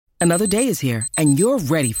Another day is here, and you're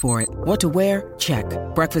ready for it. What to wear? Check.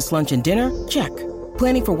 Breakfast, lunch, and dinner? Check.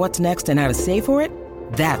 Planning for what's next and how to save for it?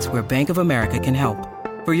 That's where Bank of America can help.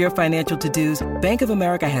 For your financial to-dos, Bank of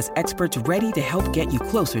America has experts ready to help get you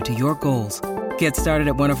closer to your goals. Get started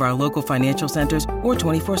at one of our local financial centers or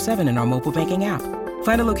 24/7 in our mobile banking app.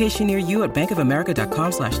 Find a location near you at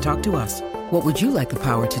bankofamerica.com/talktous. What would you like the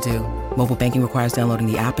power to do? Mobile banking requires downloading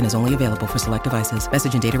the app and is only available for select devices.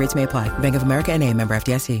 Message and data rates may apply. Bank of America N.A., member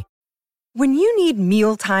FDIC. When you need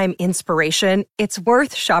mealtime inspiration, it's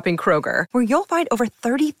worth shopping Kroger, where you'll find over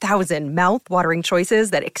 30,000 mouth-watering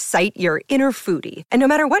choices that excite your inner foodie. And no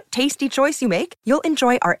matter what tasty choice you make, you'll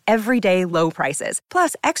enjoy our everyday low prices,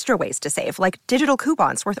 plus extra ways to save, like digital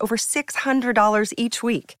coupons worth over $600 each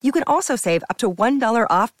week. You can also save up to $1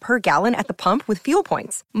 off per gallon at the pump with fuel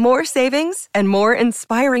points. More savings and more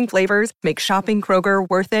inspiring flavors make shopping Kroger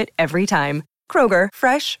worth it every time. Kroger,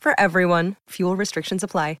 fresh for everyone. Fuel restrictions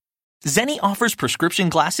apply. Zenni offers prescription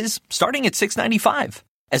glasses starting at $6.95,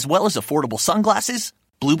 as well as affordable sunglasses,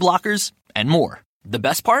 blue blockers, and more. The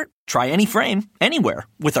best part? Try any frame, anywhere,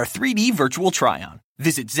 with our 3D virtual try-on.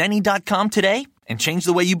 Visit Zenni.com today and change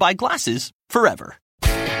the way you buy glasses forever.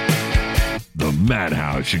 The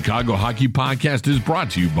Madhouse Chicago Hockey Podcast is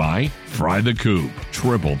brought to you by Fry the Coop,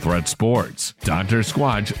 Triple Threat Sports, Dr.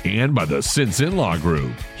 Squatch, and by the Sinson Law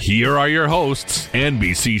Group. Here are your hosts,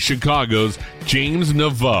 NBC Chicago's James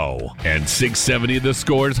Naveau and 670 The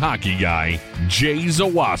Score's hockey guy, Jay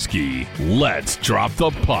Zawaski. Let's drop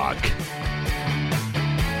the puck.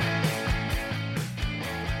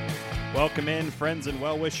 Welcome in, friends and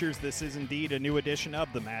well-wishers. This is indeed a new edition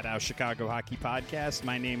of the Madhouse Chicago Hockey Podcast.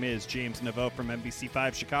 My name is James Naveau from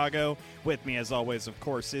NBC5 Chicago. With me, as always, of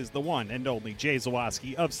course, is the one and only Jay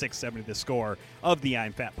Zawaski of 670 The Score of the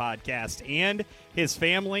I'm Fat Podcast. And his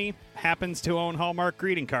family happens to own Hallmark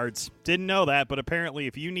greeting cards. Didn't know that, but apparently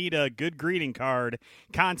if you need a good greeting card,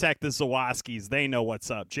 contact the Zawaskis. They know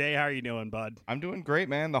what's up. Jay, how are you doing, bud? I'm doing great,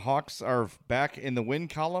 man. The Hawks are back in the win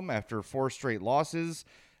column after 4 straight losses.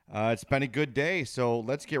 It's been a good day, so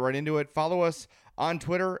let's get right into it. Follow us on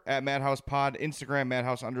Twitter at MadhousePod, Instagram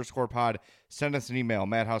Madhouse_pod. Send us an email,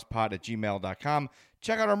 madhousepod@gmail.com.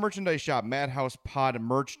 Check out our merchandise shop,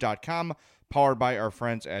 madhousepodmerch.com, powered by our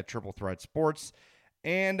friends at Triple Threat Sports.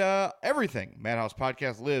 And everything Madhouse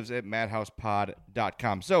Podcast lives at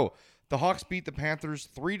madhousepod.com. So the Hawks beat the Panthers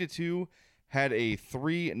 3-2, had a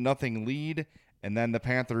 3-0 lead, and then the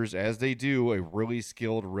Panthers, as they do, a really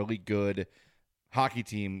skilled, really good hockey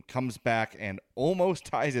team, comes back and almost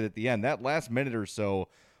ties it at the end. That last minute or so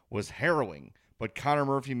was harrowing, but Connor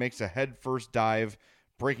Murphy makes a head-first dive,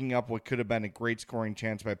 breaking up what could have been a great scoring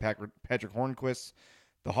chance by Patrick Hornquist.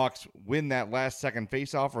 The Hawks win that last-second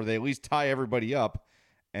faceoff, or they at least tie everybody up,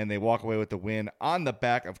 and they walk away with the win on the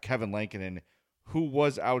back of Kevin Lankinen, who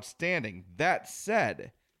was outstanding. That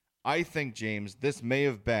said, I think, James, this may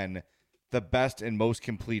have been the best and most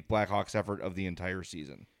complete Blackhawks effort of the entire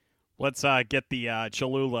season. Let's get the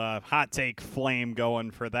Cholula hot take flame going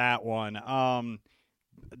for that one. I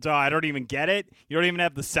don't even get it. You don't even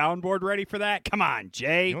have the soundboard ready for that? Come on,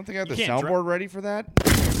 Jay. You don't think I have the soundboard ready for that?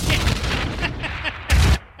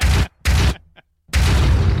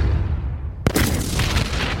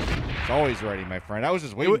 It's always ready, my friend. I was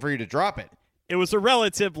just waiting for you to drop it. It was a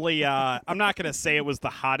relatively, I'm not going to say it was the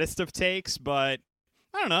hottest of takes, but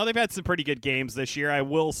I don't know. They've had some pretty good games this year. I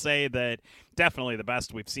will say that definitely the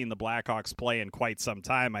best we've seen the Blackhawks play in quite some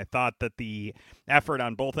time. I thought that the effort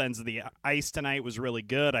on both ends of the ice tonight was really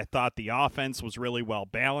good. I thought the offense was really well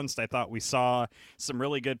balanced. I thought we saw some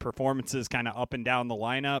really good performances kind of up and down the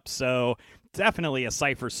lineup. So definitely a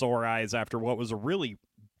sight for sore eyes after what was a really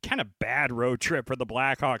kind of bad road trip for the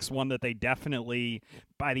Blackhawks, one that they definitely,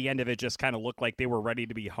 by the end of it, just kind of looked like they were ready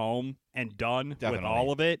to be home and done with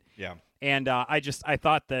all of it. Yeah. And I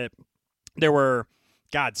thought that there were,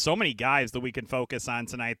 so many guys that we can focus on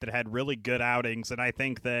tonight that had really good outings. And I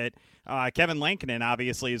think that Kevin Lankinen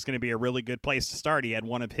obviously is going to be a really good place to start. He had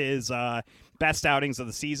one of his best outings of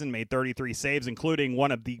the season, made 33 saves, including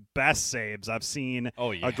one of the best saves I've seen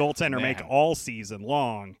a goaltender make all season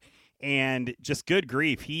long. And just good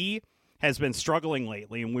grief, he has been struggling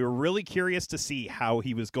lately, and we were really curious to see how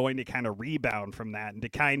he was going to kind of rebound from that and to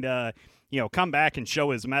kind of, come back and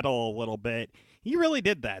show his mettle a little bit. He really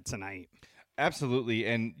did that tonight. Absolutely.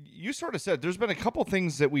 And you sort of said there's been a couple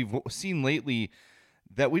things that we've seen lately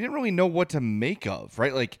that we didn't really know what to make of,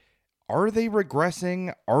 right? Like, are they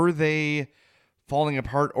regressing? Are they falling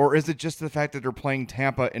apart? Or is it just the fact that they're playing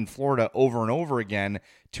Tampa and Florida over and over again,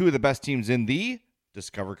 two of the best teams in the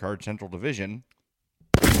Discover Card Central Division?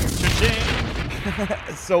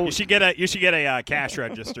 So you should get a cash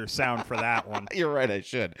register sound for that one. You're right, I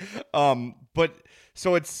should. But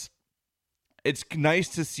so it's nice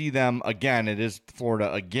to see them again. It is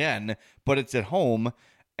Florida again, but it's at home,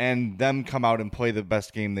 and them come out and play the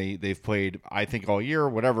best game they've played, I think, all year,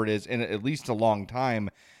 whatever it is, in at least a long time.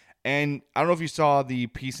 And I don't know if you saw the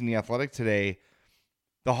piece in The Athletic today.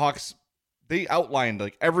 The Hawks, they outlined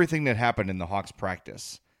like everything that happened in the Hawks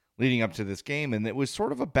practice leading up to this game, and it was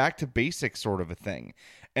sort of a back to basics sort of a thing.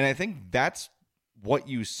 And I think that's what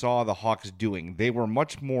you saw the Hawks doing. They were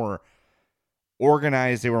much more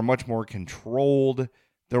organized. They were much more controlled.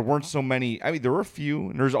 There weren't so many. I mean, there were a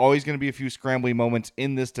few, and there's always going to be a few scrambly moments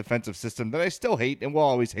in this defensive system that I still hate and will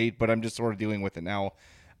always hate, but I'm just sort of dealing with it now.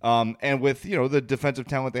 And with, the defensive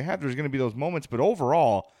talent they have, there's going to be those moments. But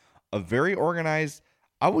overall, a very organized,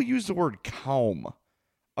 I will use the word calm,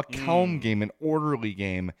 a calm game, an orderly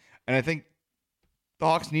game. And I think the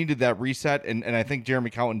Hawks needed that reset, and I think Jeremy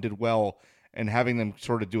Colliton did well in having them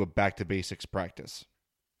sort of do a back-to-basics practice.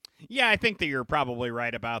 Yeah, I think that you're probably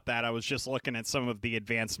right about that. I was just looking at some of the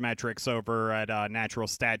advanced metrics over at Natural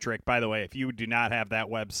Stat Trick. By the way, if you do not have that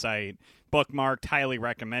website bookmarked, highly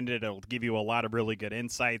recommended. It'll give you a lot of really good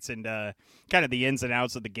insights into kind of the ins and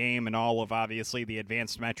outs of the game and all of, obviously, the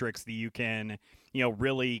advanced metrics that you can,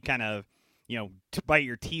 really kind of, bite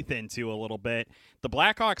your teeth into a little bit. The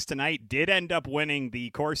Blackhawks tonight did end up winning the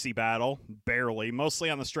Corsi battle, barely, mostly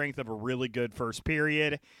on the strength of a really good first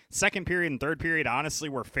period. Second period and third period, honestly,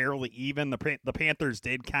 were fairly even. The Panthers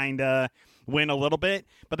did kind of win a little bit,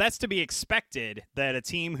 but that's to be expected that a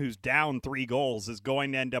team who's down 3 goals is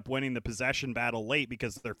going to end up winning the possession battle late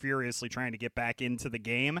because they're furiously trying to get back into the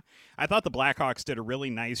game. I thought the Blackhawks did a really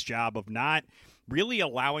nice job of not really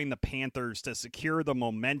allowing the Panthers to secure the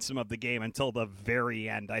momentum of the game until the very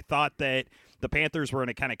end. I thought that the Panthers were going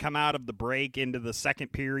to kind of come out of the break into the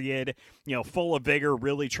second period, full of vigor,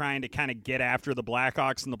 really trying to kind of get after the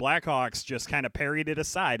Blackhawks, and the Blackhawks just kind of parried it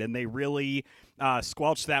aside, and they really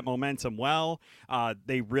squelched that momentum well.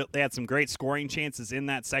 They had some great scoring chances in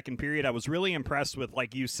that second period. I was really impressed with,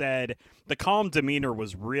 like you said, the calm demeanor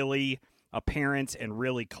was really apparent and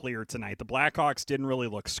really clear tonight. The Blackhawks didn't really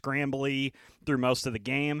look scrambly through most of the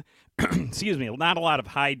game. Excuse me, not a lot of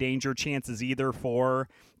high danger chances either for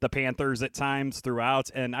the Panthers at times throughout,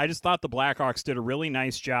 and I just thought the Blackhawks did a really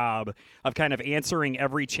nice job of kind of answering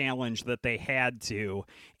every challenge that they had to.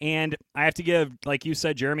 And I have to give, like you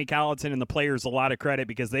said, Jeremy Colliton and the players a lot of credit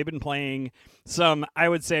because they've been playing some, I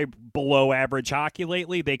would say, below average hockey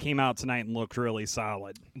lately. They came out tonight and looked really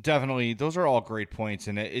solid. Definitely. Those are all great points,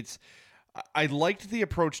 and I liked the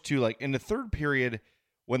approach too. Like in the third period,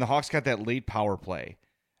 when the Hawks got that late power play,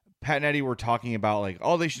 Pat and Eddie were talking about like,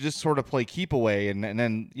 oh, they should just sort of play keep away, and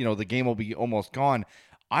then the game will be almost gone.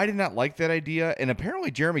 I did not like that idea, and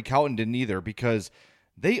apparently Jeremy Colliton didn't either, because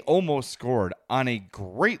they almost scored on a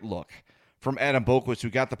great look from Adam Boqvist,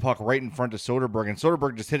 who got the puck right in front of Soderberg, and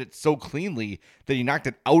Soderberg just hit it so cleanly that he knocked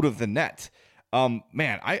it out of the net.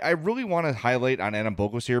 Man, I really want to highlight on Adam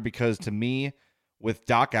Boqvist here, because to me, with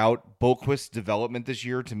Doc out, Boqvist's development this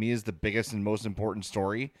year, to me, is the biggest and most important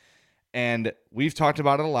story. And we've talked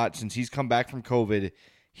about it a lot since he's come back from COVID.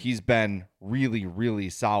 He's been really, really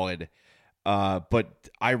solid. But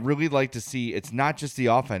I really like to see, it's not just the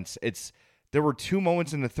offense. There were 2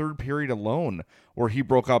 moments in the third period alone where he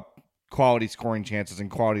broke up quality scoring chances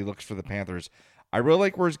and quality looks for the Panthers. I really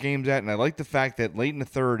like where his game's at, and I like the fact that late in the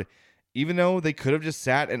third, even though they could have just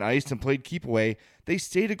sat and iced and played keep away, they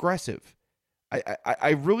stayed aggressive.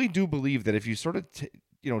 I really do believe that if you sort of take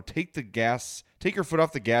your foot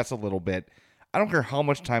off the gas a little bit, I don't care how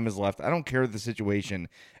much time is left, I don't care the situation.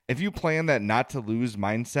 If you play in that not to lose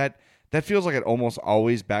mindset, that feels like it almost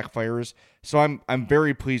always backfires. So I'm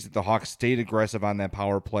very pleased that the Hawks stayed aggressive on that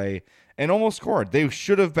power play and almost scored. They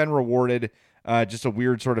should have been rewarded. Just a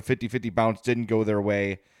weird sort of 50-50 bounce didn't go their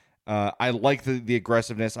way. I like the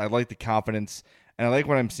aggressiveness, I like the confidence, and I like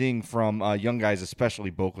what I'm seeing from young guys,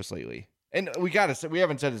 especially Boqvist lately. And we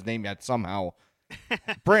haven't said his name yet somehow.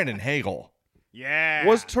 Brandon Hagel. Yeah.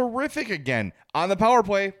 Was terrific again on the power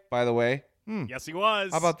play, by the way. Yes, he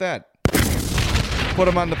was. How about that? Put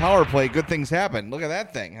him on the power play. Good things happen. Look at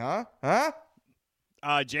that thing, huh?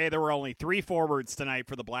 Jay, there were only 3 forwards tonight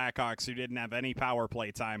for the Blackhawks who didn't have any power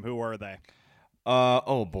play time. Who were they?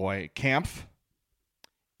 Oh, boy. Kampf?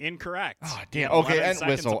 Incorrect. Oh, damn. Okay,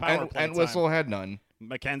 Entwistle. Entwistle had none.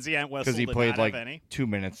 Mackenzie Entwistle because he did played not like have any. 2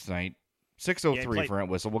 minutes tonight. 6:03 for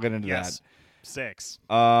Entwistle. We'll get into that. 6.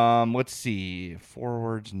 Let's see.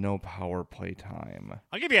 Forwards, no power play time.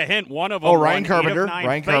 I'll give you a hint. One of them Ryan Carpenter.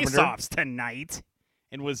 Ryan face-offs tonight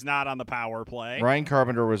and was not on the power play. Ryan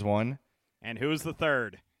Carpenter was one. And who's the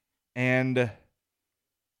third? And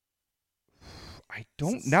I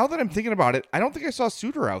don't. Now that I'm thinking about it, I don't think I saw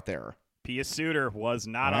Suter out there. Pius Suter was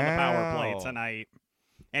not on the power play tonight,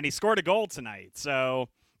 and he scored a goal tonight. So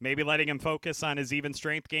maybe letting him focus on his even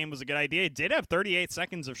strength game was a good idea. He did have 38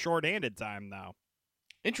 seconds of shorthanded time, though.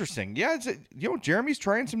 Interesting. Yeah, Jeremy's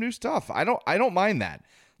trying some new stuff. I don't mind that.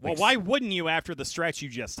 Well, why wouldn't you after the stretch you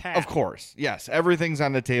just had? Of course. Yes, everything's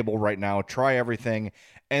on the table right now. Try everything.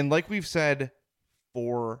 And like we've said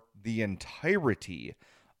for the entirety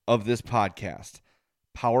of this podcast,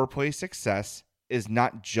 power play success is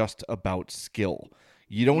not just about skill.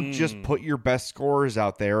 You don't just put your best scorers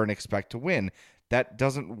out there and expect to win. That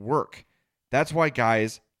doesn't work. That's why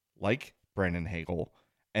guys like Brandon Hagel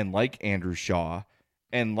and like Andrew Shaw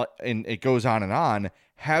and it goes on,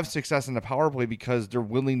 have success in the power play because they're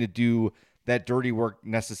willing to do that dirty work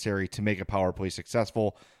necessary to make a power play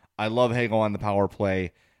successful. I love Hagel on the power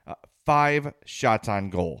play. 5 shots on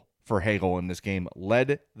goal for Hagel in this game,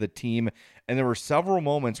 led the team, and there were several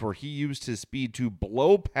moments where he used his speed to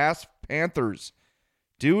blow past Panthers.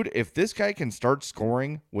 Dude, if this guy can start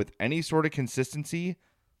scoring with any sort of consistency,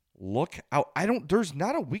 look out. There's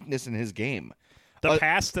not a weakness in his game. The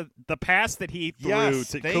pass that he threw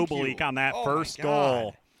to Kubalik on that first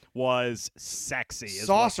goal was sexy.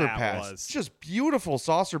 Saucer pass. Just beautiful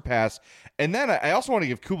saucer pass. And then I also want to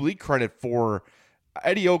give Kubalik credit for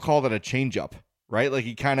Eddie O called it a changeup, right? Like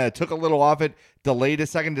he kind of took a little off it, delayed a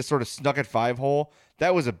second, just sort of snuck it 5-hole.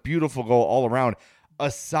 That was a beautiful goal all around.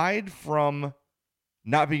 Aside from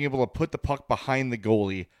not being able to put the puck behind the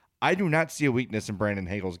goalie, I do not see a weakness in Brandon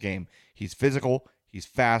Hagel's game. He's physical. He's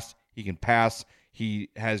fast. He can pass. He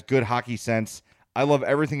has good hockey sense. I love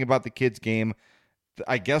everything about the kid's game.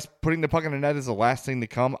 I guess putting the puck in the net is the last thing to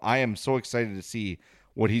come. I am so excited to see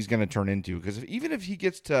what he's going to turn into because even if he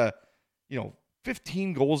gets to,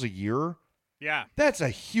 15 goals a year, that's a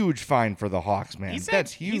huge find for the Hawks, man.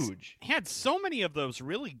 That's huge. He had so many of those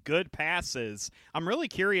really good passes. I'm really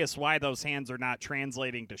curious why those hands are not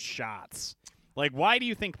translating to shots. Like, why do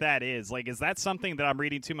you think that is? Like, is that something that I'm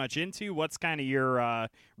reading too much into? What's kind of your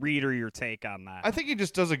read or your take on that? I think he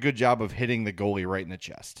just does a good job of hitting the goalie right in the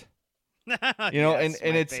chest. And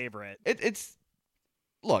it's favorite. It's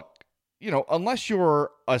look, unless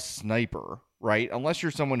you're a sniper, right? Unless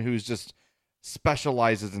you're someone who's just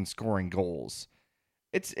specializes in scoring goals,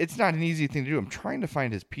 it's not an easy thing to do. I'm trying to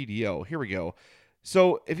find his PDO. Here we go.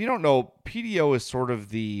 So if you don't know, PDO is sort of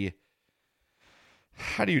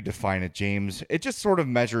how do you define it, James? It just sort of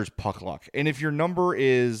measures puck luck. And if your number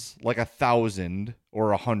is like 1,000 or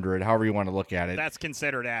 100, however you want to look at it, that's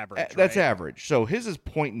considered average. That's right? average. So his is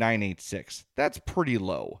 .986. That's pretty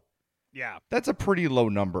low. Yeah. That's a pretty low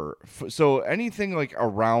number. So anything like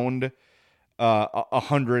around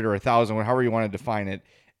 100 or 1,000, however you want to define it,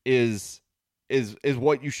 is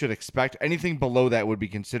what you should expect. Anything below that would be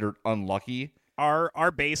considered unlucky.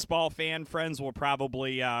 Our baseball fan friends will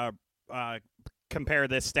probably compare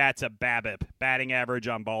this stat to BABIP, batting average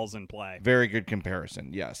on balls in play. Very good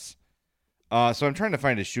comparison, yes. So I'm trying to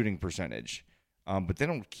find his shooting percentage, but they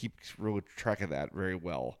don't keep real track of that very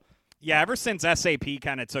well. Yeah, ever since SAP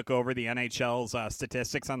kind of took over the NHL's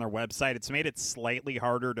statistics on their website, it's made it slightly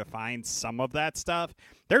harder to find some of that stuff.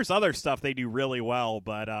 There's other stuff they do really well,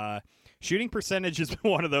 but shooting percentage is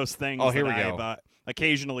one of those things I've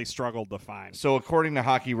occasionally struggled to find. So according to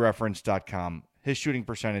hockeyreference.com, his shooting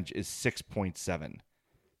percentage is 6.7.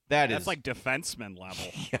 That's like defenseman level.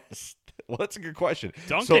 Yes. Well, that's a good question.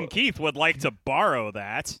 Duncan Keith would like to borrow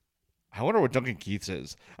that. I wonder what Duncan Keith's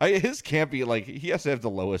is. His can't be he has to have the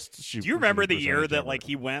lowest shooting. Do you remember the year that ever.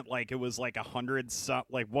 he went it was 100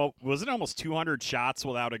 was it almost 200 shots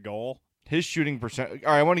without a goal? His shooting percent.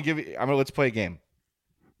 All right, let's play a game.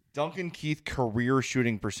 Duncan Keith career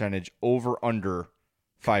shooting percentage over under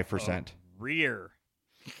 5%. Career.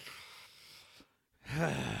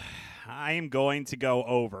 I am going to go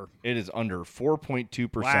over. It is under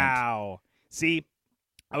 4.2%. Wow. See,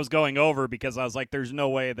 I was going over because I was like, there's no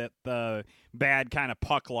way that the bad kind of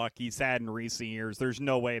puck luck he's had in recent years, there's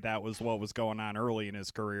no way that was what was going on early in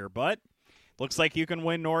his career. But looks like you can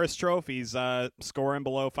win Norris trophies scoring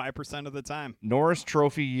below 5% of the time. Norris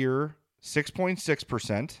Trophy year,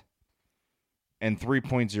 6.6%. And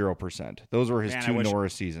 3.0%. Those were his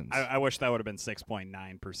Norris seasons. I wish that would have been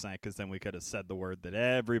 6.9% because then we could have said the word that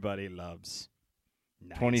everybody loves.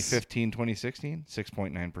 Nice. 2015, 2016,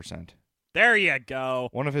 6.9%. There you go.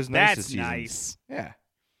 One of his nicest seasons. That's nice. Yeah.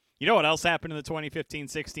 You know what else happened in the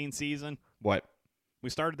 2015-16 season? What? We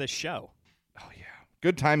started this show. Oh, yeah.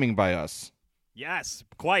 Good timing by us. Yes,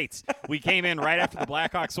 quite. We came in right after the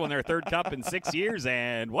Blackhawks won their third cup in 6 years,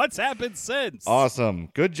 and what's happened since? Awesome.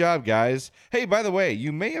 Good job, guys. Hey, by the way,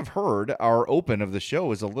 you may have heard our open of the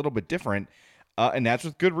show is a little bit different. and that's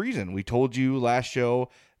with good reason. We told you last show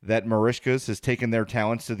that Marishkas has taken their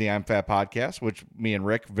talents to the I'm Fat podcast, which me and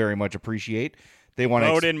Rick very much appreciate. They want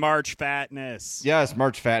to vote in March Fatness. Yes,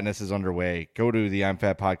 March Fatness is underway. Go to the I'm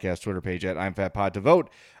Fat podcast Twitter page at I'm Fat Pod to vote.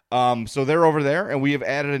 So they're over there, and we have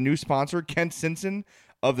added a new sponsor, Kent Simpson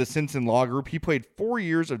of the Simpson Law Group. He played 4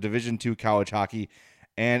 years of Division II college hockey,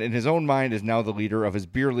 and in his own mind is now the leader of his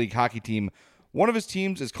beer league hockey team. One of his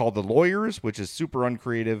teams is called the Lawyers, which is super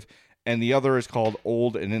uncreative, and the other is called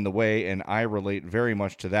Old and in the Way, and I relate very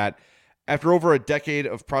much to that. After over a decade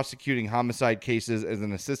of prosecuting homicide cases as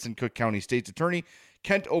an assistant Cook County State's attorney,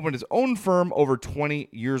 Kent opened his own firm over 20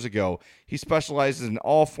 years ago. He specializes in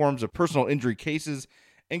all forms of personal injury cases,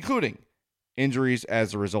 including injuries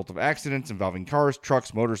as a result of accidents involving cars,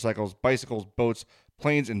 trucks, motorcycles, bicycles, boats,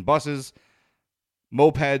 planes, and buses,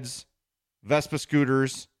 mopeds, Vespa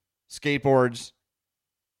scooters, skateboards,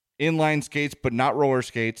 inline skates but not roller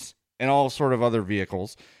skates, and all sort of other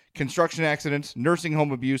vehicles, construction accidents, nursing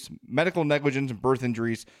home abuse, medical negligence and birth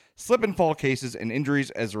injuries, slip and fall cases, and injuries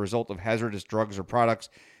as a result of hazardous drugs or products.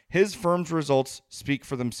 His firm's results speak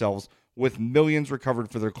for themselves, with millions recovered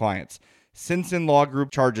for their clients. Simpson Law Group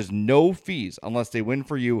charges no fees unless they win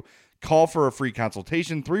for you. Call for a free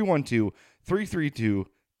consultation,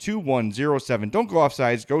 312-332-2107. Don't go off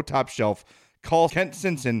sides, go top shelf. Call Kent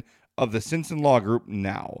Simpson of the Simpson Law Group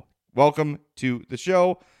now. Welcome to the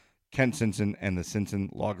show, Kent Simpson and the Simpson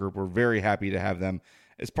Law Group. We're very happy to have them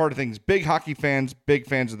as part of things. Big hockey fans, big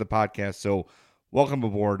fans of the podcast. So welcome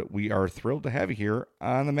aboard. We are thrilled to have you here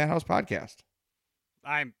on the Madhouse podcast.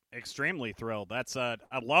 I'm extremely thrilled. I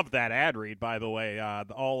love that ad read, by the way.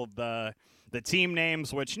 All of the team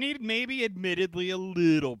names, which need maybe admittedly a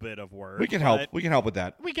little bit of work. We can help. We can help with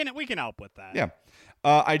that. We can help with that. Yeah.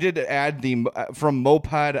 I did add the from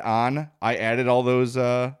moped on. I added all those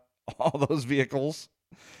vehicles.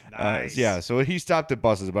 Nice. Yeah, so he stopped at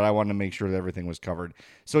buses, but I wanted to make sure that everything was covered.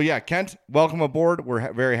 So yeah, Kent, welcome aboard.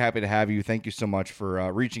 We're very happy to have you. Thank you so much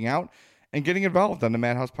for reaching out and getting involved on the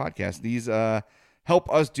Madhouse podcast. These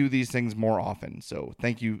help us do these things more often. So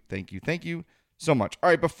thank you so much. All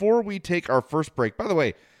right, before we take our first break, by the way,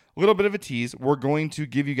 a little bit of a tease. We're going to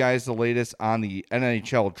give you guys the latest on the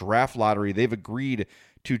NHL draft lottery. They've agreed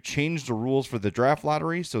to change the rules for the draft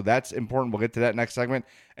lottery, so that's important. We'll get to that next segment.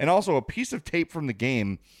 And also a piece of tape from the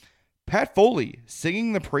game. Pat Foley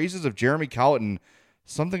singing the praises of Jeremy Colliton,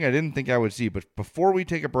 something I didn't think I would see. But before we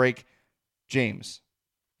take a break, James,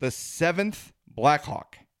 the 7th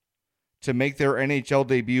Blackhawk to make their NHL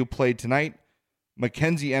debut played tonight,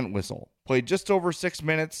 Mackenzie Entwistle. Played just over 6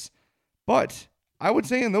 minutes, but I would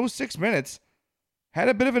say in those 6 minutes, had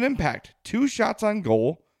a bit of an impact. 2 shots on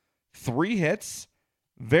goal, 3 hits,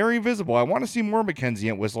 very visible. I want to see more Mackenzie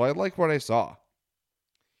Entwistle. I like what I saw.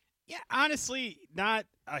 Yeah, honestly, not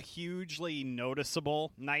a hugely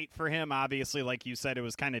noticeable night for him. Obviously, like you said, it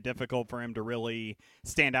was kind of difficult for him to really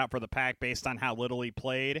stand out for the pack based on how little he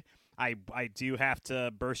played. I do have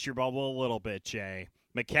to burst your bubble a little bit, Jay.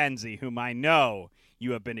 Mackenzie, whom I know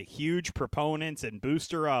you have been a huge proponent and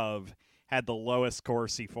booster of, had the lowest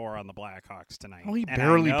Corsi for on the Blackhawks tonight. Oh, he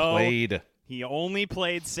barely played. He only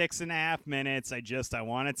played 6.5 minutes. I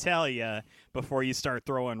want to tell you before you start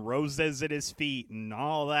throwing roses at his feet and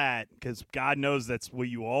all that, because God knows that's what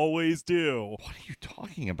you always do. What are you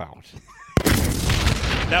talking about?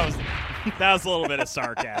 That was a little bit of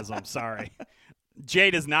sarcasm. Sorry.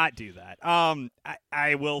 Jay does not do that.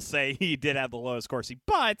 I will say he did have the lowest Corsi,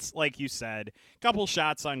 but like you said, a couple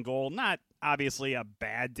shots on goal, not obviously a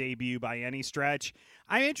bad debut by any stretch.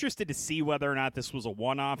 I'm interested to see whether or not this was a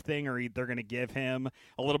one-off thing or they're going to give him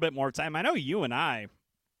a little bit more time. I know you and I,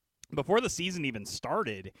 before the season even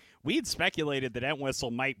started, we had speculated that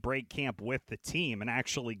Entwistle might break camp with the team and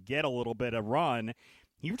actually get a little bit of run.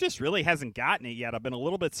 He just really hasn't gotten it yet. I've been a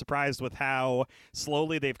little bit surprised with how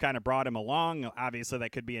slowly they've kind of brought him along. Obviously,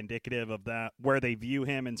 that could be indicative of where they view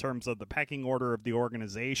him in terms of the pecking order of the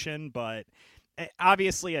organization, but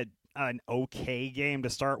obviously an okay game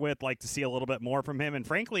to start with. Like to see a little bit more from him, and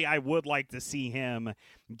frankly, I would like to see him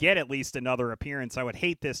get at least another appearance. I would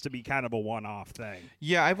hate this to be kind of a one-off thing.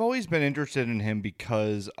 Yeah, I've always been interested in him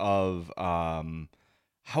because of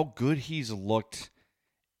how good he's looked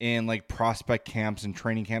in like prospect camps and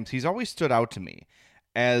training camps. He's always stood out to me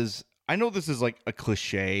as, I know this is like a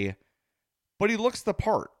cliche, but he looks the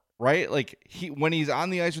part, right? Like when he's on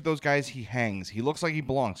the ice with those guys, he hangs. He looks like he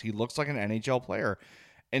belongs. He looks like an NHL player.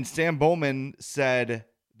 And Stan Bowman said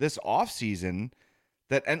this offseason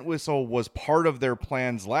that Entwistle was part of their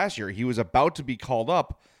plans last year. He was about to be called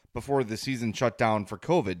up before the season shut down for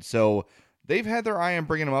COVID. So they've had their eye on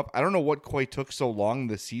bringing him up. I don't know what quite took so long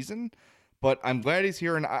this season, But I'm glad he's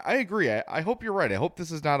here, and I agree. I hope you're right. I hope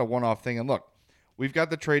this is not a one-off thing. And look, we've got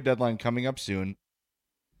the trade deadline coming up soon.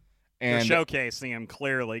 And they're showcasing him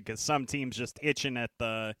clearly because some teams just itching at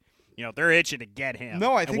the, they're itching to get him.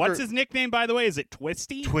 No, I think what's his nickname, by the way? Is it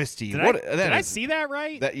Twisty? Twisty. Did I see that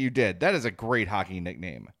right? That you did. That is a great hockey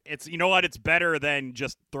nickname. It's It's better than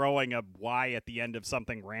just throwing a Y at the end of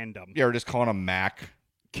something random. Yeah, or just calling him Mac,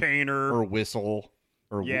 Kaner, or Whistle,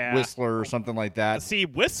 or Whistler, or something like that. See,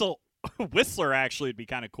 Whistler actually would be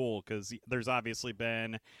kind of cool because there's obviously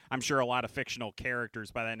been, I'm sure, a lot of fictional characters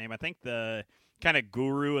by that name. I think the kind of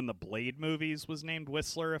guru in the Blade movies was named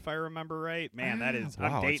Whistler, if I remember right. Man, that is,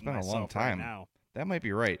 wow, I'm dating it's been a long myself time. right now. That might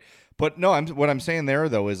be right. But no, what I'm saying there,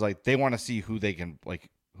 though, is like they want to see who they can, like,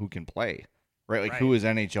 who can play, right? Like, who is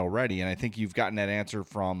NHL ready? And I think you've gotten that answer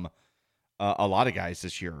from a lot of guys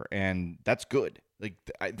this year, and that's good. Like,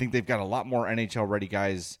 I think they've got a lot more NHL ready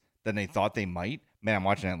guys than they thought they might. Man, I'm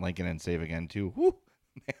watching that Lincoln and save again, too. Woo.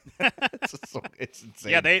 Man, it's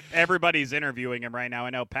insane. Yeah, everybody's interviewing him right now.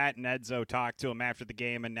 I know Pat and Edzo talked to him after the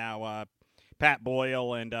game, and now Pat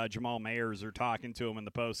Boyle and Jamal Mayers are talking to him in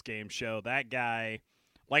the post-game show. That guy,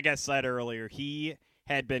 like I said earlier, he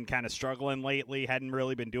had been kind of struggling lately, hadn't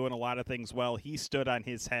really been doing a lot of things well. He stood on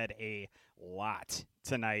his head a lot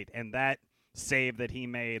tonight, and that save that he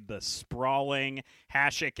made, the sprawling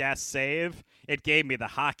Hasek-esque save, it gave me the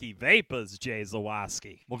hockey vapors, Jay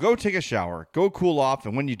Zawaski. Well, go take a shower, go cool off,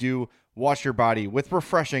 and when you do, wash your body with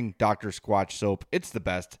refreshing Dr. Squatch soap. It's the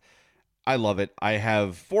best. I love it. I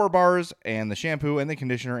have 4 bars and the shampoo and the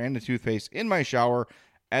conditioner and the toothpaste in my shower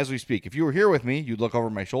as we speak. If you were here with me, you'd look over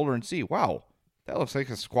my shoulder and see, wow, that looks like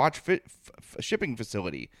a Squatch shipping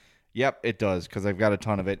facility. Yep, it does, because I've got a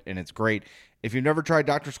ton of it, and it's great. If you've never tried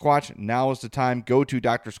Dr. Squatch, now is the time. Go to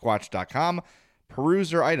drsquatch.com.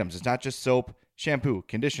 Peruse their items. It's not just soap, shampoo,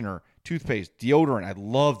 conditioner, toothpaste, deodorant. I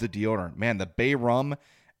love the deodorant. Man, the Bay Rum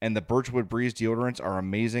and the Birchwood Breeze deodorants are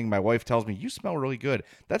amazing. My wife tells me, you smell really good.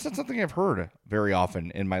 That's not something I've heard very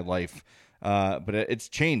often in my life, but it's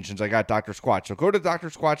changed since I got Dr. Squatch. So go to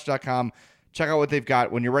drsquatch.com. Check out what they've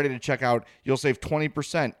got. When you're ready to check out, you'll save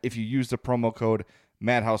 20% if you use the promo code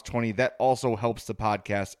Madhouse20. That also helps the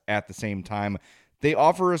podcast at the same time. They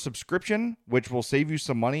offer a subscription, which will save you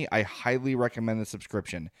some money. I highly recommend the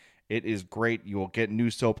subscription. It is great. You will get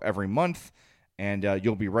new soap every month, and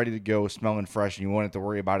you'll be ready to go smelling fresh, and you won't have to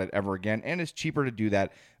worry about it ever again. And it's cheaper to do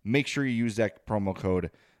that. Make sure you use that promo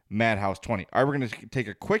code Madhouse20. All right, we're going to take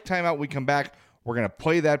a quick time out. When we come back, we're going to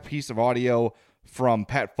play that piece of audio from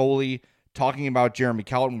Pat Foley talking about Jeremy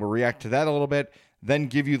Colliton. We'll react to that a little bit, then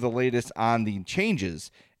give you the latest on the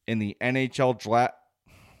changes in the NHL draft.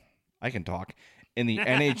 I can talk. In the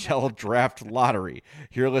NHL draft lottery.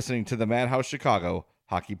 You're listening to the Madhouse Chicago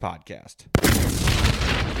Hockey Podcast.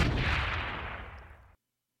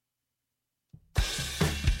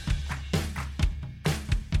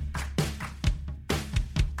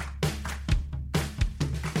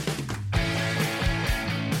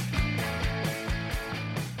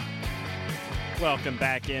 Welcome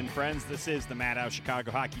back in, friends. This is the Madhouse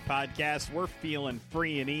Chicago Hockey Podcast. We're feeling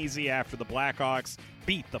free and easy after the Blackhawks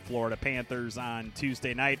beat the Florida Panthers on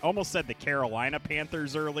Tuesday night. Almost said the Carolina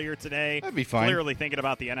Panthers earlier today. That'd be fine. Clearly thinking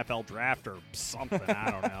about the NFL draft or something. I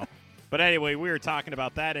don't know. But anyway, we were talking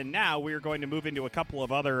about that, and now we're going to move into a couple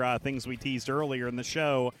of other things we teased earlier in the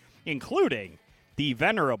show, including the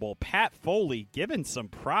venerable Pat Foley giving some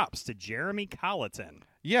props to Jeremy Colliton.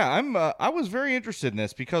 Yeah, I was very interested in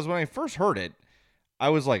this because when I first heard it, I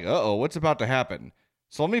was like, uh-oh, what's about to happen?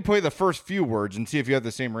 So let me play the first few words and see if you have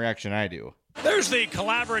the same reaction I do. There's the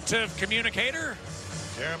collaborative communicator,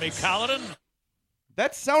 Jeremy Colliton.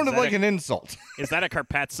 That sounded like an insult. Is that a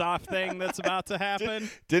Karpetsov thing that's about to happen?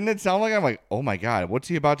 Didn't it sound like I'm like, oh my God, what's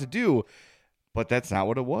he about to do? But that's not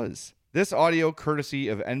what it was. This audio courtesy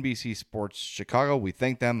of NBC Sports Chicago. We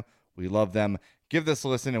thank them. We love them. Give this a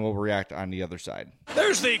listen and we'll react on the other side.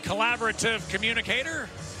 There's the collaborative communicator,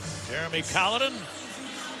 Jeremy Colliton.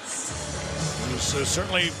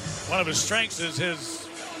 Certainly one of his strengths is his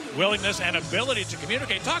willingness and ability to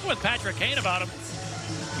communicate. Talking with Patrick Kane about him,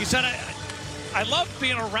 he said, I love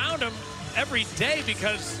being around him every day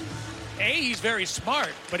because, A, he's very smart,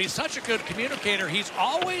 but he's such a good communicator. He's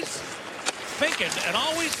always thinking and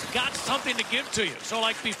always got something to give to you. So,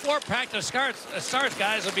 like, before practice starts,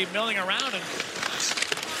 guys will be milling around, and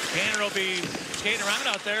Kaner will be skating around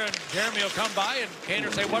out there, and Jeremy will come by, and Kaner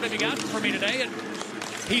will say, what have you got for me today? And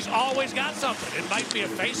he's always got something. It might be a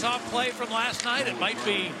face-off play from last night. It might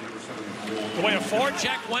be the way a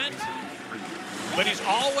forecheck went. But he's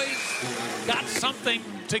always got something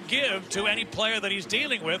to give to any player that he's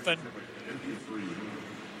dealing with. And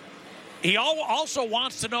he also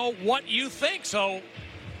wants to know what you think. So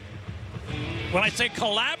when I say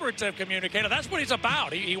collaborative communicator, that's what he's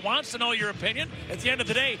about. He wants to know your opinion. At the end of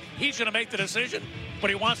the day, he's going to make the decision, but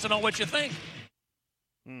he wants to know what you think.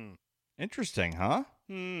 Interesting, huh?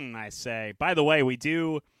 I say. By the way,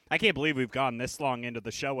 I can't believe we've gone this long into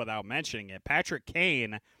the show without mentioning it. Patrick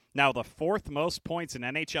Kane, now the fourth most points in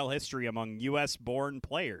NHL history among U.S.-born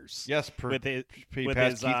players. Yes, with his Keith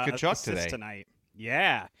Tkachuk today. tonight.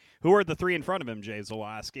 Yeah. Who are the three in front of him, Jay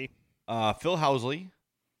Zawaski? Phil Housley.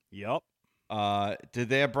 Yep. Did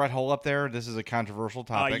they have Brett Hull up there? This is a controversial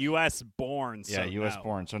topic. U.S.-born. Yeah,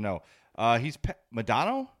 U.S.-born, so no. He's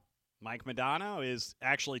Modano? Mike Modano is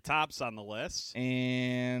actually tops on the list.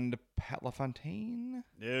 And Pat LaFontaine?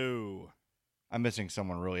 No. I'm missing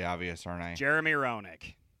someone really obvious, aren't I? Jeremy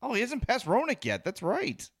Roenick. Oh, he hasn't passed Roenick yet. That's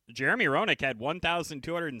right. Jeremy Roenick had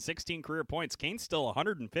 1,216 career points. Kane's still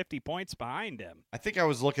 150 points behind him. I think I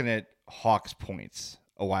was looking at Hawks points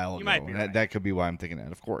a while ago. You might be right. That could be why I'm thinking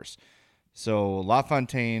that, of course. So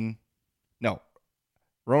LaFontaine, no.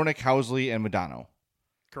 Roenick, Housley, and Modano.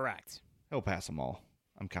 Correct. He'll pass them all.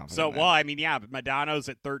 I'm confident. So, in that. well, I mean, yeah, but Modano's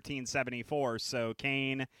at 1,374, so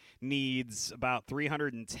Kane needs about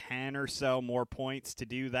 310 or so more points to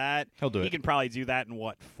do that. He'll do it. He can probably do that in,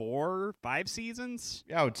 4-5 seasons?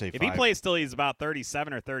 Yeah, I would say If 5. he plays till he's about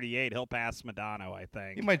 37 or 38, he'll pass Modano, I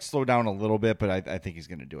think. He might slow down a little bit, but I think he's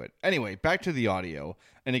going to do it. Anyway, back to the audio.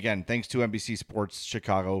 And again, thanks to NBC Sports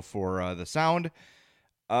Chicago for the sound.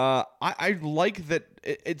 I like that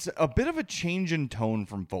it's a bit of a change in tone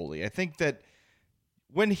from Foley. I think that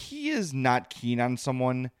when he is not keen on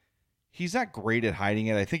someone, he's not great at hiding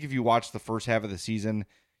it. I think if you watch the first half of the season,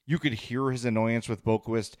 you could hear his annoyance with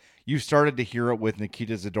Boquist. You started to hear it with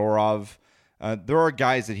Nikita Zadorov. There are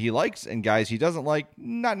guys that he likes and guys he doesn't like,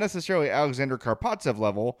 not necessarily Alexander Karpovtsev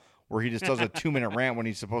level, where he just does a 2-minute rant when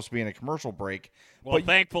he's supposed to be in a commercial break. Well, but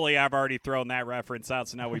thankfully, I've already thrown that reference out,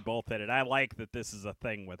 so now we both hit it. I like that this is a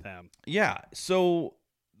thing with him. Yeah, so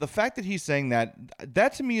the fact that he's saying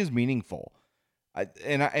that to me is meaningful. I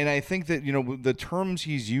think that, the terms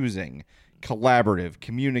he's using, collaborative,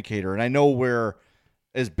 communicator, and I know where,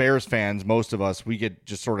 as Bears fans, most of us, we get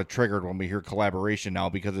just sort of triggered when we hear collaboration now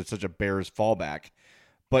because it's such a Bears fallback.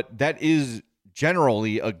 But that is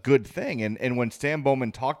generally a good thing. And when Stan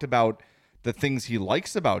Bowman talked about the things he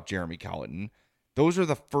likes about Jeremy Colliton, those are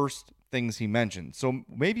the first things he mentioned. So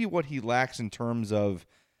maybe what he lacks in terms of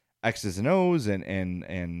X's and O's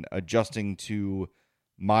and adjusting to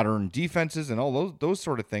modern defenses and all those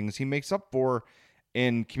sort of things, he makes up for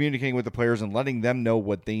in communicating with the players and letting them know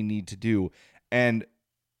what they need to do. And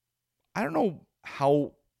I don't know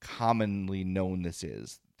how commonly known this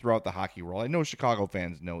is throughout the hockey world. I know Chicago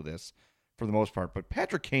fans know this for the most part, but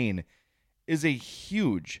Patrick Kane is a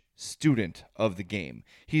huge student of the game.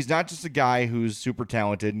 He's not just a guy who's super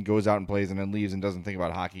talented and goes out and plays and then leaves and doesn't think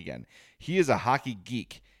about hockey again. He is a hockey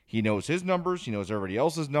geek. He knows his numbers. He knows everybody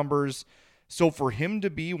else's numbers. So for him to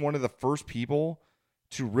be one of the first people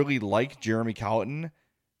to really like Jeremy Colliton,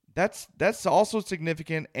 that's also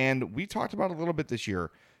significant. And we talked about it a little bit this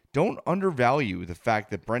year. Don't undervalue the fact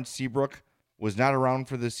that Brent Seabrook was not around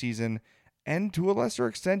for this season, and to a lesser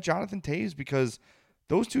extent, Jonathan Toews, because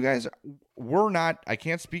those two guys were not, I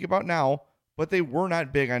can't speak about now, but they were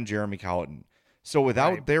not big on Jeremy Colliton. So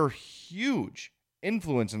without their huge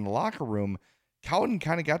influence in the locker room, Colliton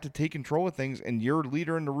kind of got to take control of things, and your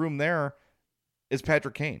leader in the room there is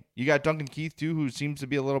Patrick Kane. You got Duncan Keith too, who seems to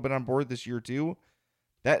be a little bit on board this year too.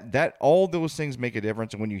 That all those things make a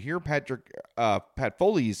difference. And when you hear Pat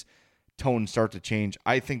Foley's tone start to change,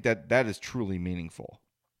 I think that is truly meaningful.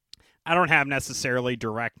 I don't have necessarily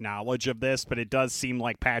direct knowledge of this, but it does seem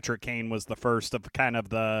like Patrick Kane was the first of kind of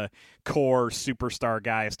the core superstar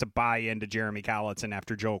guys to buy into Jeremy Colliton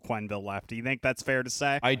after Joe Quenneville left. Do you think that's fair to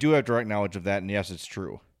say? I do have direct knowledge of that, and yes, it's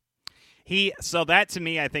true. So that to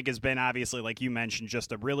me, I think, has been obviously, like you mentioned,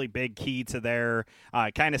 just a really big key to their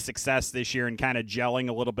kind of success this year and kind of gelling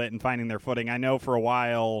a little bit and finding their footing. I know for a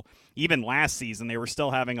while, even last season, they were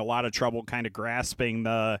still having a lot of trouble kind of grasping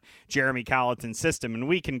the Jeremy Colliton system. And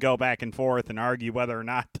we can go back and forth and argue whether or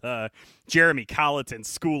not Jeremy Colliton's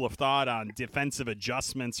school of thought on defensive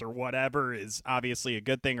adjustments or whatever is obviously a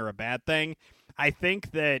good thing or a bad thing. I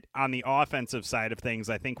think that on the offensive side of things,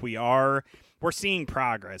 I think we are we're seeing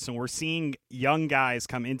progress and we're seeing young guys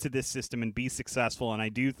come into this system and be successful. And I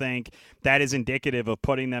do think that is indicative of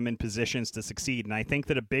putting them in positions to succeed. And I think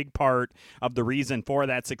that a big part of the reason for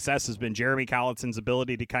that success has been Jeremy Colliton's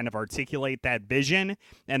ability to kind of articulate that vision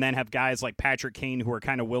and then have guys like Patrick Kane who are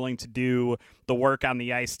kind of willing to do the work on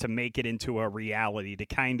the ice to make it into a reality, to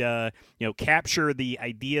kind of, capture the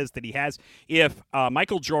ideas that he has. If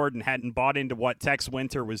Michael Jordan hadn't bought into what Tex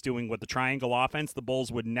Winter was doing with the triangle offense, the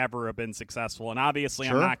Bulls would never have been successful. And obviously,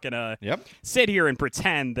 Sure. I'm not going to sit here and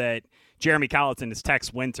pretend that Jeremy Colliton is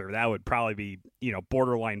Tex Winter. That would probably be,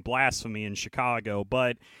 borderline blasphemy in Chicago.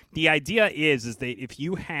 But the idea is that if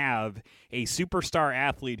you have a superstar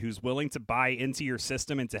athlete who's willing to buy into your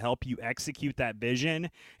system and to help you execute that vision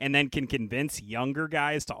and then can convince younger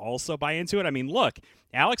guys to also buy into it. I mean, look,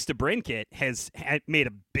 Alex DeBrincat has made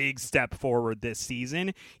a big step forward this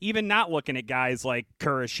season, even not looking at guys like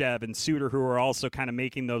Kurashev and Suter who are also kind of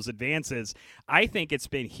making those advances. I think it's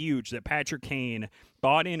been huge that Patrick Kane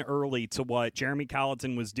bought in early to what Jeremy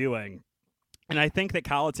Colliton was doing. And I think that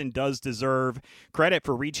Colliton does deserve credit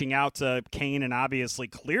for reaching out to Kane and obviously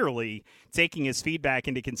clearly taking his feedback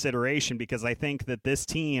into consideration, because I think that this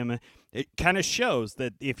team, it kind of shows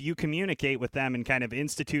that if you communicate with them and kind of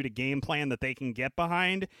institute a game plan that they can get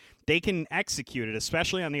behind, they can execute it,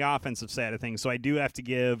 especially on the offensive side of things. So I do have to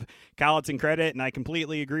give Colliton credit, and I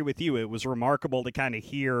completely agree with you. It was remarkable to kind of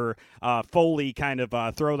hear Foley kind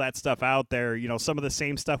of throw that stuff out there. Some of the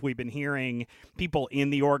same stuff we've been hearing people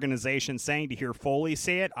in the organization saying, to hear Foley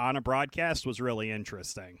say it on a broadcast was really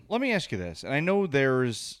interesting. Let me ask you this, and I know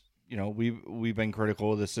there's, we've been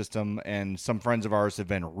critical of the system, and some friends of ours have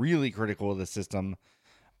been really critical of the system.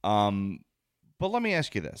 But let me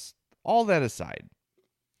ask you this. All that aside,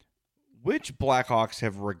 which Blackhawks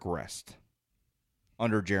have regressed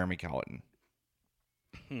under Jeremy Colliton?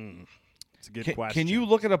 It's a good question. Can you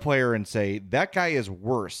look at a player and say, that guy is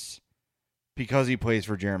worse because he plays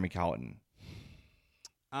for Jeremy Colliton?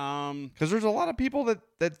 Because there's a lot of people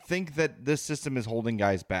that think that this system is holding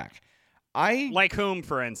guys back. Like whom,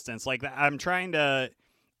 for instance? Like, I'm trying to...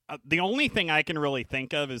 the only thing I can really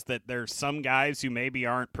think of is that there's some guys who maybe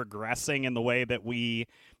aren't progressing in the way that we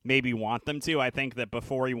maybe want them to. I think that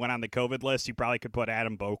before he went on the COVID list, you probably could put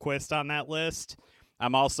Adam Boquist on that list.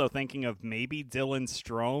 I'm also thinking of maybe Dylan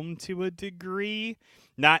Strome to a degree.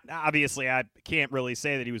 Not obviously, I can't really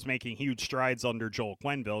say that he was making huge strides under Joel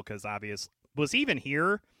Quenneville, because obviously, was he even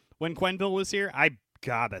here when Quenneville was here?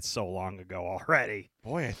 God, that's so long ago already.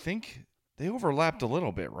 Boy, I think they overlapped a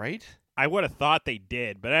little bit, right? I would have thought they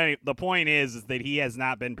did, but the point is that he has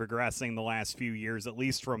not been progressing the last few years, at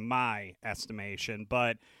least from my estimation.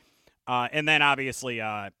 But and then obviously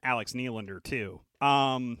Alex Nylander too.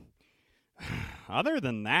 Other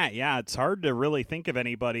than that, yeah, it's hard to really think of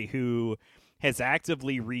anybody who has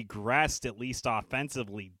actively regressed, at least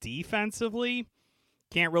offensively. Defensively,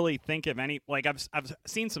 can't really think of any. Like, I've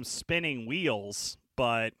seen some spinning wheels,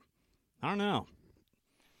 but I don't know.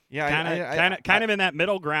 Yeah, kind of in that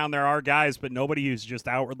middle ground. There are guys, but nobody who's just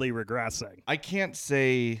outwardly regressing. I can't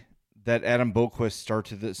say that Adam Boquist's start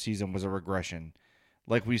to the season was a regression.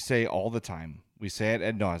 Like we say all the time, we say it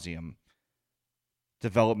ad nauseum.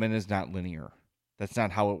 Development is not linear. That's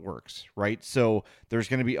not how it works, right? So there's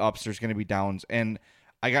going to be ups, there's going to be downs. And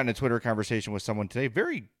I got in a Twitter conversation with someone today,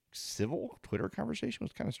 very civil Twitter conversation,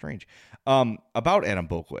 was kind of strange, about Adam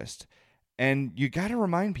Boquist. And you got to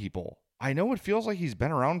remind people, I know it feels like he's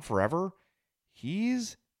been around forever.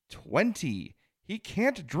 He's 20. He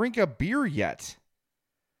can't drink a beer yet.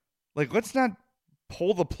 Like, let's not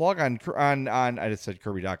pull the plug on I just said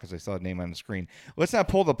Kirby Dach because I saw the name on the screen. Let's not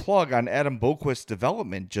pull the plug on Adam Boquist's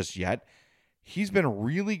development just yet. He's been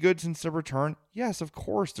really good since the return. Yes, of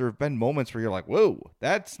course, there have been moments where you're like, whoa,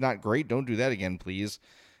 that's not great. Don't do that again, please.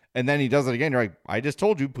 And then he does it again. You're like, I just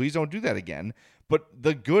told you, please don't do that again. But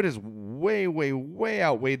the good has way, way, way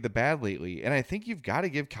outweighed the bad lately. And I think you've got to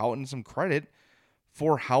give Colliton some credit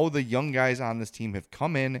for how the young guys on this team have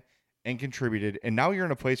come in and contributed. And now you're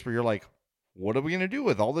in a place where you're like, what are we going to do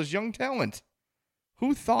with all this young talent?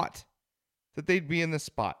 Who thought that they'd be in this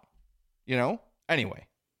spot? Anyway,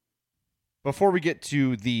 before we get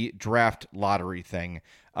to the draft lottery thing,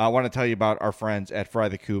 I want to tell you about our friends at Fry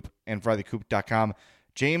the Coop and frythecoop.com.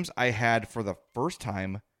 James, I had for the first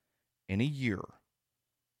time in a year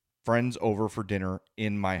friends over for dinner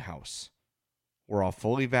in my house. We're all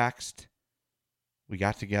fully vaxxed. We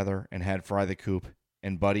got together and had Fry the Coop.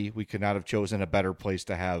 And buddy, we could not have chosen a better place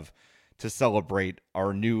to celebrate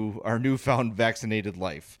our newfound vaccinated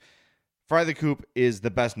life. Fry the Coop is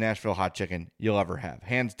the best Nashville hot chicken you'll ever have.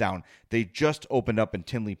 Hands down. They just opened up in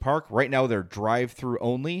Tinley Park. Right now they're drive-through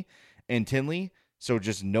only in Tinley. So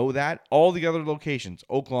just know that. All the other locations,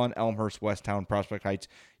 Oaklawn, Elmhurst, Westtown, Prospect Heights,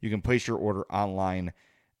 you can place your order online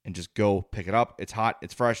and just go pick it up. It's hot,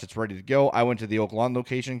 it's fresh, it's ready to go. I went to the Oaklawn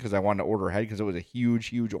location because I wanted to order ahead because it was a huge,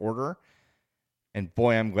 huge order. And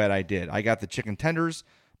boy, I'm glad I did. I got the chicken tenders.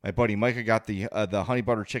 My buddy Micah got the honey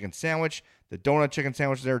butter chicken sandwich, the donut chicken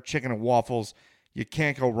sandwich there, chicken and waffles. You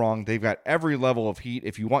can't go wrong. They've got every level of heat.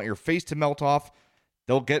 If you want your face to melt off,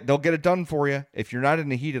 they'll get it done for you. If you're not in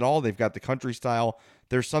the heat at all, they've got the country style.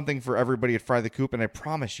 There's something for everybody at Fry the Coop, and I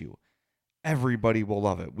promise you, everybody will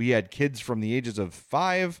love it. We had kids from the ages of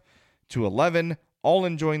 5 to 11 all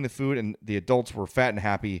enjoying the food, and the adults were fat and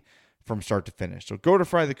happy from start to finish. So go to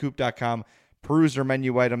frythecoop.com, peruse their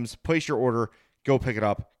menu items, place your order, go pick it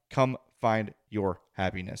up. Come find your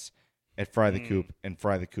happiness at Fry the Coop and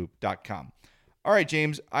frythecoop.com. All right,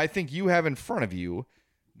 James, I think you have in front of you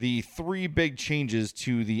the 3 big changes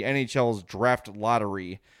to the NHL's draft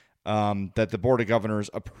lottery that the Board of Governors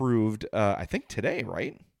approved, I think today,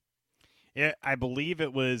 right? Yeah, I believe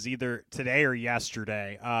it was either today or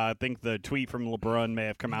yesterday. I think the tweet from LeBron may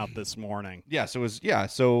have come out this morning. So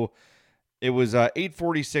it was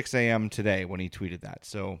 8:46 a.m. today when he tweeted that.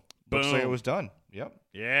 So looks like it was done. Yep.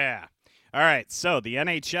 Yeah. All right, so the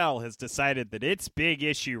NHL has decided that its big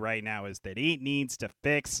issue right now is that it needs to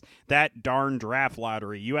fix that darn draft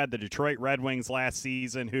lottery. You had the Detroit Red Wings last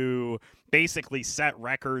season who basically set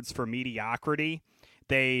records for mediocrity.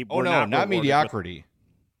 They were not mediocrity.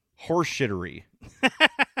 Horseshittery.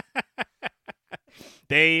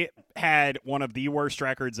 They had one of the worst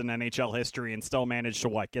records in NHL history and still managed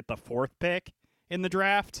to, get the 4th pick in the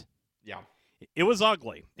draft? Yeah. It was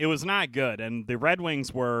ugly. It was not good, and the Red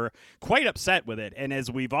Wings were quite upset with it. And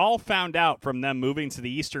as we've all found out from them moving to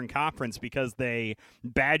the Eastern Conference because they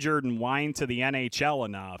badgered and whined to the NHL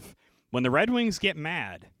enough, when the Red Wings get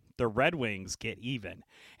mad, the Red Wings get even.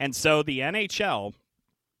 And so the NHL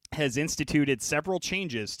has instituted several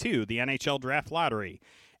changes to the NHL draft lottery.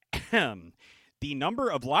 The number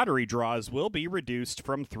of lottery draws will be reduced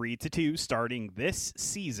from 3 to 2 starting this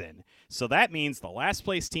season. So that means the last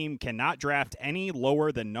place team cannot draft any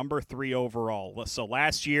lower than number 3 overall. So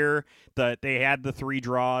last year, they had the 3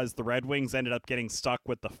 draws. The Red Wings ended up getting stuck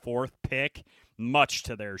with the 4th pick, much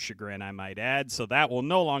to their chagrin, I might add. So that will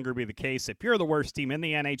no longer be the case. If you're the worst team in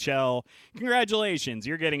the NHL, congratulations,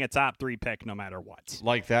 you're getting a top 3 pick no matter what.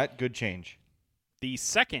 Like that, good change. The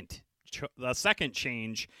second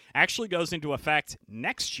change actually goes into effect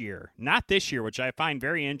next year, not this year, which I find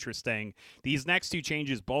very interesting. These next 2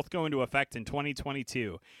 changes both go into effect in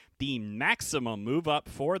 2022. The maximum move up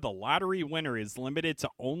for the lottery winner is limited to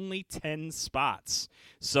only 10 spots.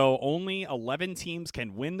 So only 11 teams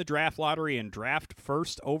can win the draft lottery and draft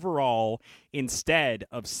first overall instead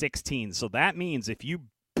of 16. So that means if you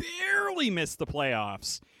barely miss the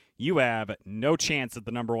playoffs, you have no chance at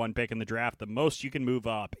the number 1 pick in the draft. The most you can move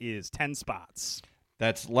up is 10 spots.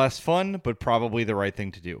 That's less fun, but probably the right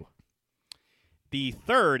thing to do. The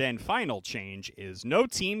third and final change is no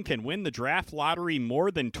team can win the draft lottery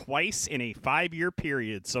more than twice in a 5-year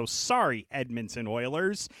period. So sorry, Edmonton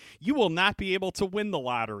Oilers, you will not be able to win the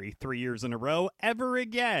lottery 3 years in a row ever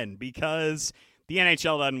again because the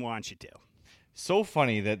NHL doesn't want you to. So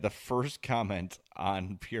funny that the first comment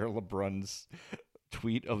on Pierre LeBrun's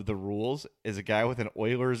tweet of the rules is a guy with an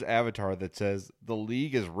Oilers avatar that says the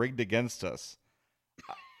league is rigged against us.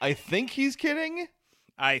 I think he's kidding.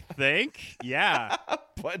 I think, yeah.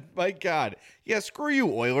 But my God, yeah, screw you,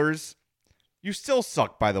 Oilers. You still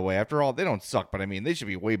suck, by the way. After all, they don't suck, but I mean, they should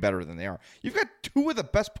be way better than they are. You've got 2 of the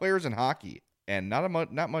best players in hockey, and not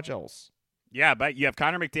much else. Yeah, but you have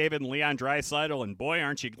Connor McDavid and Leon Draisaitl, and boy,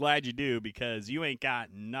 aren't you glad you do, because you ain't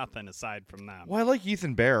got nothing aside from them. Well, I like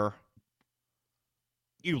Ethan Bear.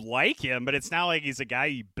 You like him, but it's not like he's a guy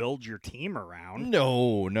you build your team around.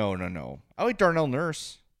 No. I like Darnell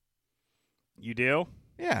Nurse. You do?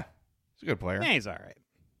 Yeah. He's a good player. Yeah, he's all right.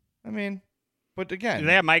 I mean, but again.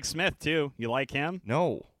 They have Mike Smith, too. You like him?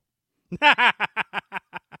 No. I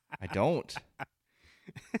don't.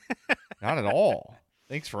 Not at all.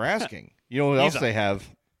 Thanks for asking. You know what else they have?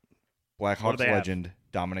 Blackhawks legend,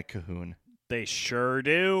 Dominic Cahoon. They sure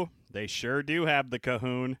do. They sure do have the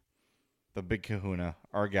Cahoon. The big kahuna,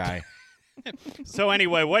 our guy. So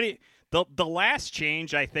anyway, the last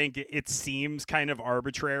change, I think it seems kind of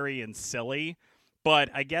arbitrary and silly, but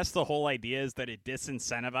I guess the whole idea is that it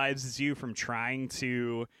disincentivizes you from trying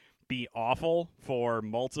to be awful for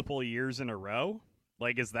multiple years in a row.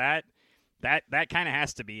 Like, is that kind of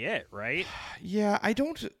has to be it, right? Yeah, I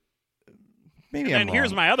don't. Maybe and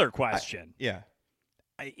here's my other question. Yeah.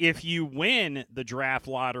 If you win the draft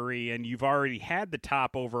lottery and you've already had the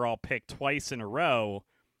top overall pick twice in a row,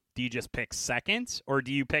 Do you just pick second, or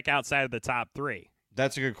do you pick outside of the top 3?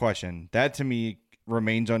 That's a good question. That to me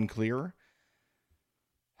remains unclear.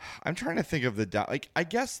 I'm trying to think of I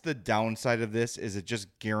guess the downside of this is it just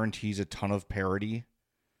guarantees a ton of parity,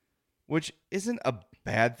 which isn't a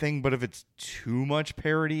bad thing, but if it's too much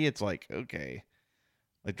parity, it's like, okay,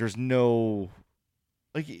 like there's no,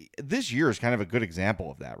 like this year is kind of a good example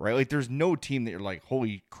of that, right? Like there's no team that you're like,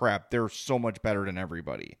 holy crap, they're so much better than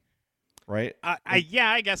everybody, right?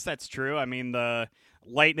 I guess that's true. I mean, the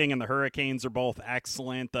Lightning and the Hurricanes are both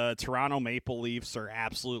excellent. The Toronto Maple Leafs are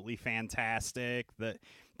absolutely fantastic.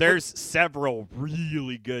 There's several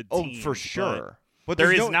really good teams. Oh, for sure. But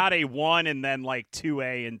there is not a 1 and then like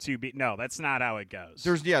 2A and 2B. No, that's not how it goes.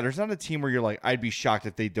 There's not a team where you're like, I'd be shocked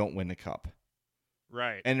if they don't win the cup.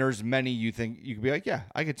 Right. And there's many you think you could be like, yeah,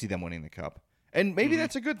 I could see them winning the cup. And maybe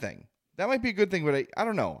that's a good thing. That might be a good thing, but I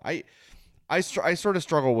don't know. I sort of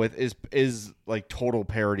struggle with is like total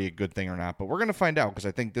parity a good thing or not, but we're going to find out because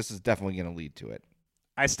I think this is definitely going to lead to it.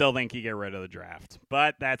 I still think you get rid of the draft,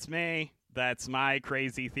 but that's me. That's my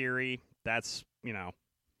crazy theory. That's, Oh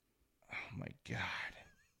my God.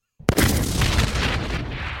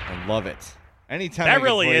 I love it. Anytime that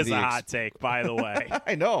really is a hot take, by the way.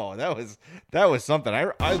 I know. That was something.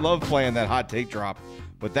 I love playing that hot take drop,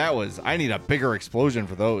 but I need a bigger explosion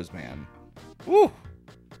for those, man. Woo.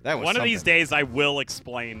 That was One something. of these days I will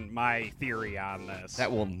explain my theory on this.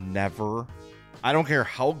 That will never. I don't care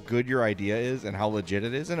how good your idea is and how legit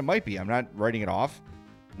it is, and it might be. I'm not writing it off.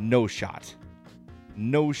 No shot.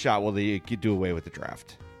 No shot will they do away with the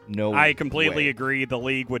draft. No, I completely way. agree. The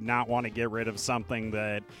league would not want to get rid of something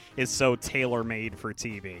that is so tailor-made for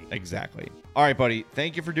TV. Exactly. All right, buddy.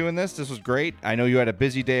 Thank you for doing this. This was great. I know you had a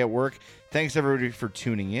busy day at work. Thanks, everybody, for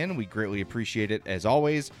tuning in. We greatly appreciate it, as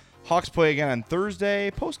always. Hawks play again on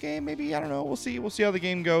Thursday. Post-game, maybe. I don't know. We'll see. We'll see how the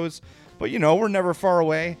game goes. But, we're never far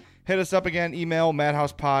away. Hit us up again. Email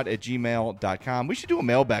madhousepod@gmail.com. We should do a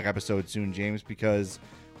mailbag episode soon, James, because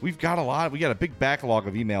we've got we got a big backlog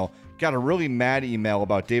of email. Got a really mad email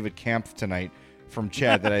about David Kampf tonight from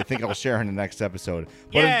Chad that I think I'll share in the next episode.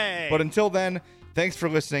 But until then, thanks for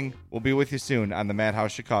listening. We'll be with you soon on the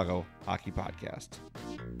Madhouse Chicago Hockey Podcast.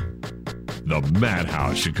 The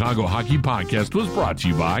Madhouse Chicago Hockey Podcast was brought to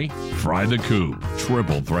you by Fry the Coop,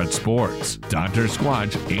 Triple Threat Sports, Dr.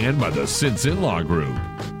 Squatch, and by the Sinson Law Group.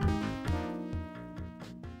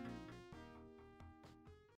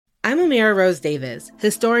 I'm Amira Rose Davis,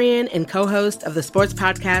 historian and co-host of the sports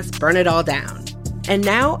podcast Burn It All Down. And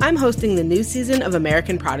now I'm hosting the new season of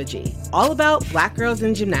American Prodigy, all about Black girls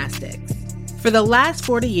in gymnastics. For the last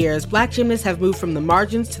 40 years, Black gymnasts have moved from the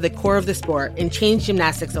margins to the core of the sport and changed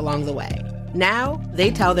gymnastics along the way. Now,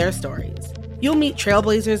 they tell their stories. You'll meet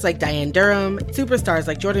trailblazers like Diane Durham, superstars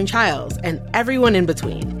like Jordan Childs, and everyone in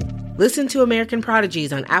between. Listen to American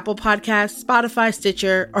Prodigies on Apple Podcasts, Spotify,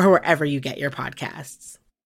 Stitcher, or wherever you get your podcasts.